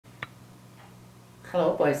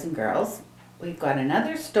Hello, boys and girls. We've got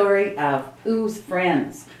another story of Pooh's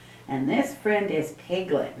friends. And this friend is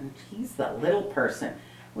Piglet, and he's the little person.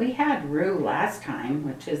 We had Roo last time,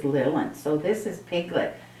 which is little, and so this is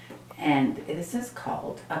Piglet. And this is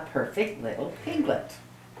called A Perfect Little Piglet.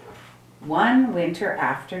 One winter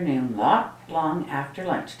afternoon, not long after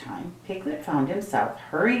lunchtime, Piglet found himself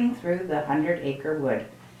hurrying through the 100-acre wood.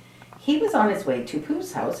 He was on his way to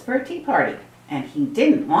Pooh's house for a tea party, and he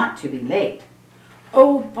didn't want to be late.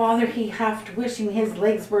 Oh, bother, he huffed, wishing his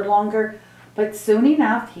legs were longer, but soon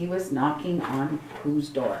enough he was knocking on Pooh's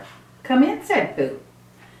door. "Come in," said Pooh.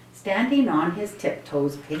 Standing on his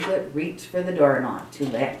tiptoes, Piglet reached for the doorknob to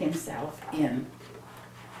let himself in.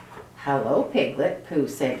 "Hello, Piglet," Pooh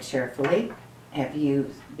said cheerfully. "Have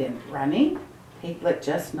you been running?" Piglet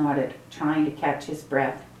just nodded, trying to catch his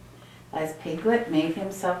breath. As Piglet made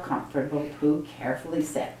himself comfortable, Pooh carefully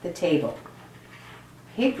set the table.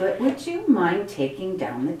 "Piglet, would you mind taking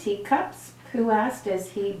down the teacups?" Pooh asked as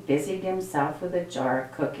he busied himself with a jar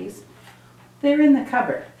of cookies. "They're in the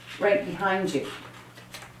cupboard, right behind you."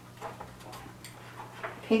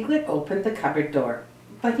 Piglet opened the cupboard door,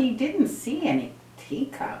 but he didn't see any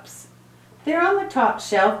teacups. "They're on the top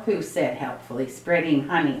shelf," Pooh said helpfully, spreading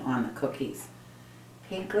honey on the cookies.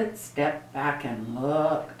 Piglet stepped back and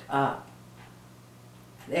looked up.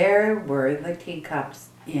 There were the teacups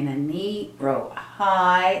in a neat row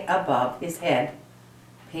high above his head.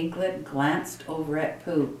 Piglet glanced over at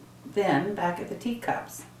Pooh, then back at the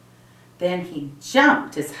teacups. Then he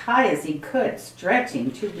jumped as high as he could,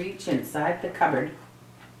 stretching to reach inside the cupboard.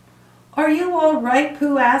 "Are you all right?"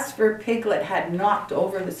 Pooh asked, for Piglet had knocked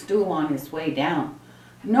over the stool on his way down.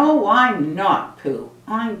 "No, I'm not, Pooh.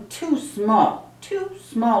 I'm too small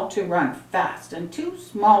to run fast and too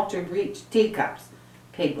small to reach teacups,"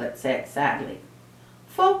 Piglet said sadly.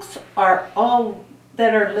 "Folks are all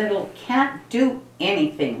that are little can't do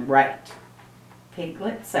anything right."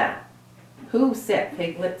 Piglet sat. Pooh set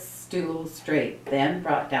Piglet's stool straight, then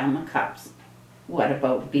brought down the cups. "What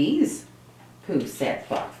about bees?" Pooh said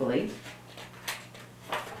thoughtfully.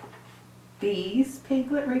 "Bees?"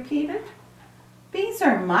 Piglet repeated. "Bees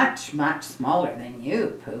are much, much smaller than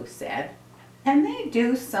you," Pooh said. "And they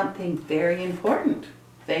do something very important.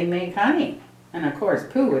 They make honey. And of course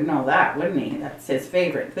Pooh would know that, wouldn't he? That's his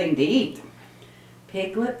favorite thing to eat."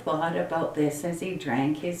 Piglet thought about this as he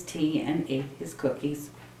drank his tea and ate his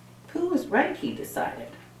cookies. Pooh was right, he decided.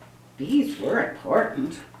 Bees were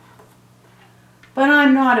important. "But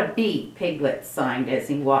I'm not a bee," Piglet sighed as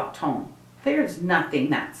he walked home. "There's nothing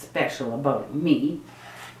that special about me."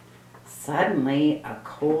 Suddenly, a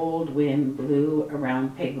cold wind blew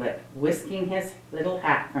around Piglet, whisking his little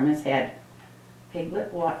hat from his head.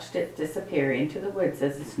 Piglet watched it disappear into the woods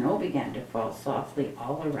as the snow began to fall softly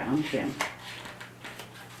all around him.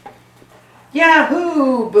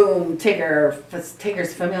 "Yahoo!" boomed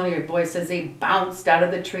Tigger's familiar voice as he bounced out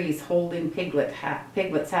of the trees holding Piglet's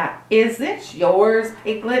hat. "Is this yours,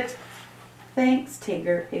 Piglet?" "Thanks,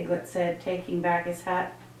 Tigger," Piglet said, taking back his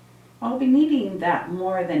hat. "I'll be needing that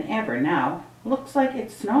more than ever now. Looks like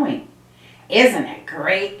it's snowing." "Isn't it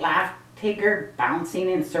great?" laughed Tigger,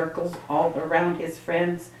 bouncing in circles all around his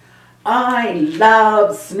friends. "I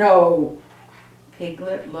love snow."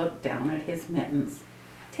 Piglet looked down at his mittens.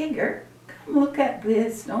 "Tigger, come look at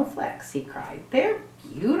the snowflakes," he cried. "They're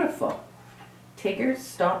beautiful." Tigger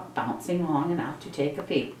stopped bouncing long enough to take a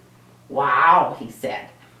peek. "Wow," he said.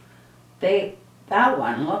 That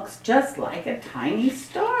one looks just like a tiny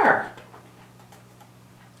star."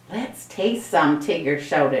 "Let's taste some," Tigger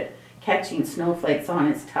shouted, catching snowflakes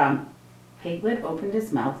on his tongue. Piglet opened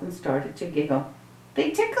his mouth and started to giggle. "They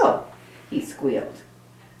tickle," he squealed.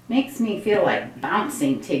 "Makes me feel like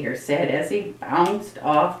bouncing," Tigger said as he bounced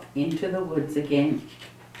off into the woods again.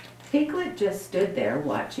 Piglet just stood there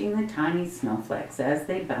watching the tiny snowflakes as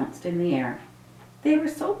they bounced in the air. They were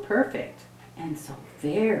so perfect and so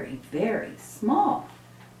very, very small,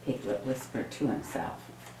 Piglet whispered to himself.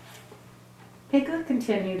 Piglet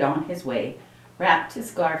continued on his way, wrapped his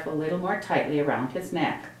scarf a little more tightly around his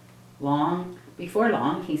neck. Before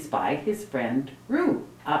long, he spied his friend Roo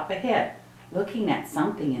up ahead, looking at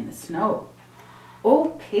something in the snow.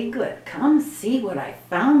 "Oh, Piglet, come see what I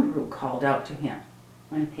found," Roo called out to him.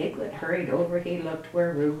 When Piglet hurried over, he looked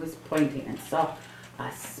where Roo was pointing and saw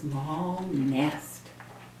a small nest.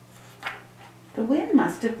 "The wind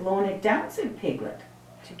must have blown it down," said Piglet.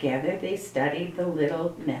 Together they studied the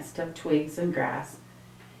little nest of twigs and grass.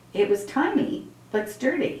 It was tiny but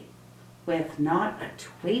sturdy, with not a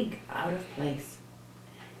twig out of place.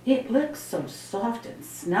 "It looks so soft and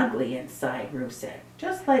snuggly inside," Roo said,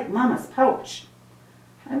 "just like Mama's pouch."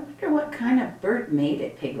 I wonder what kind of bird made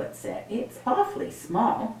it, Piglet said. It's awfully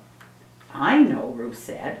small. I know, Roo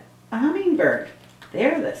said. A hummingbird.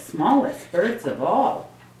 They're the smallest birds of all.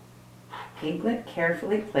 Piglet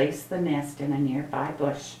carefully placed the nest in a nearby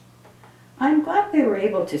bush. I'm glad we were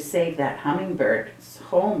able to save that hummingbird's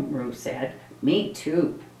home, Roo said. Me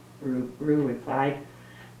too, Roo replied.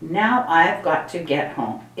 Now I've got to get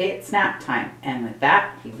home. It's nap time, and with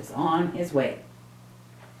that he was on his way.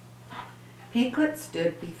 Piglet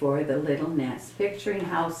stood before the little nest, picturing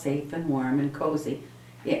how safe and warm and cozy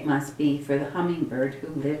it must be for the hummingbird who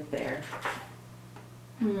lived there.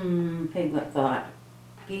 Piglet thought,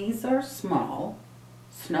 bees are small,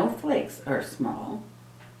 snowflakes are small,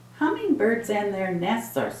 hummingbirds and their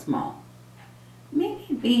nests are small.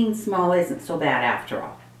 Maybe being small isn't so bad after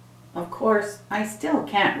all. Of course, I still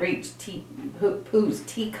can't reach Pooh's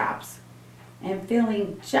teacups. And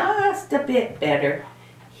feeling just a bit better,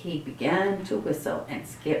 he began to whistle and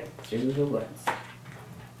skip through the woods.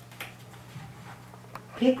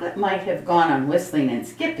 Piglet might have gone on whistling and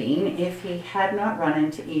skipping if he had not run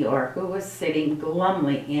into Eeyore, who was sitting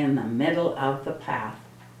glumly in the middle of the path.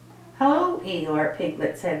 Hello, Eeyore,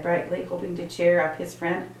 Piglet said brightly, hoping to cheer up his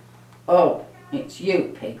friend. Oh, it's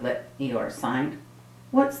you, Piglet, Eeyore sighed.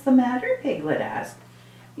 What's the matter, Piglet asked.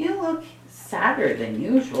 You look sadder than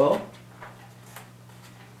usual.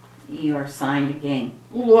 Eeyore sighed again.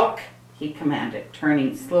 Look, he commanded,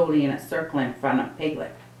 turning slowly in a circle in front of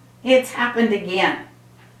Piglet. It's happened again.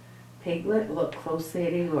 Piglet looked closely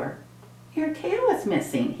at Eeyore. Your tail is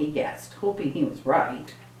missing, he guessed, hoping he was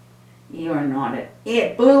right. Eeyore nodded.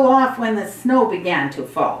 It blew off when the snow began to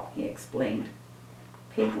fall, he explained.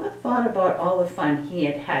 Piglet thought about all the fun he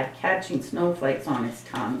had had catching snowflakes on his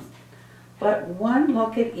tongue, but one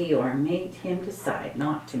look at Eeyore made him decide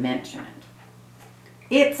not to mention it.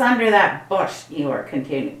 It's under that bush, Eeyore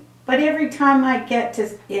continued, but every time I get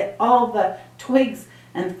to it, all the twigs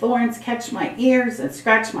and thorns catch my ears and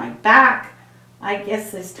scratch my back. I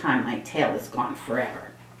guess this time my tail is gone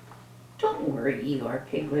forever. Don't worry, Eeyore,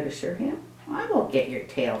 Piglet assured him. I will get your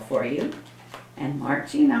tail for you. And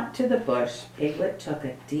marching up to the bush, Piglet took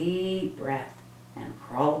a deep breath and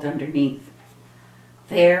crawled underneath.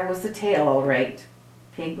 There was the tail all right.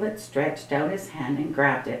 Piglet stretched out his hand and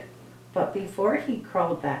grabbed it. But before he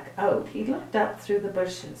crawled back out, he looked up through the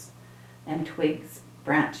bushes and twigs,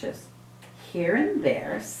 branches. Here and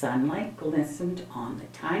there, sunlight glistened on the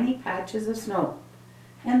tiny patches of snow,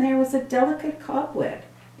 and there was a delicate cobweb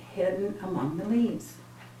hidden among the leaves.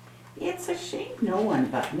 It's a shame no one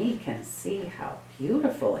but me can see how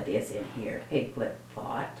beautiful it is in here, Piglet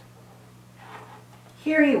thought.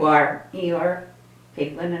 Here you are, Eeyore,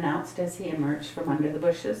 Piglet announced as he emerged from under the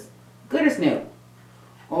bushes. Good as new.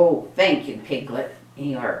 Oh, thank you, Piglet,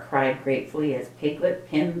 Eeyore cried gratefully as Piglet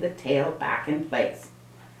pinned the tail back in place.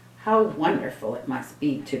 How wonderful it must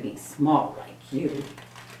be to be small like you.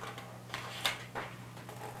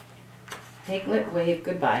 Piglet waved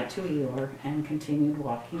goodbye to Eeyore and continued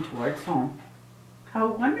walking towards home. How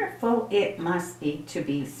wonderful it must be to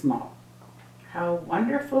be small. How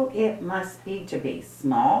wonderful it must be to be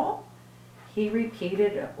small, he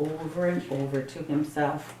repeated over and over to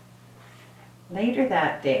himself. Later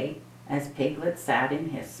that day, as Piglet sat in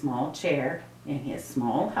his small chair in his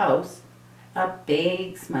small house, a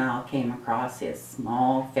big smile came across his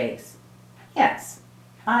small face. Yes,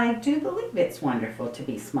 I do believe it's wonderful to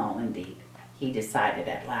be small indeed, he decided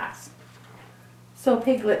at last. So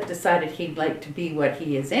Piglet decided he'd like to be what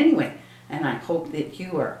he is anyway, and I hope that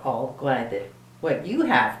you are all glad that what you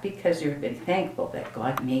have, because you've been thankful that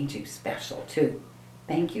God made you special too.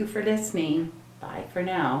 Thank you for listening. Bye for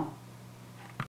now.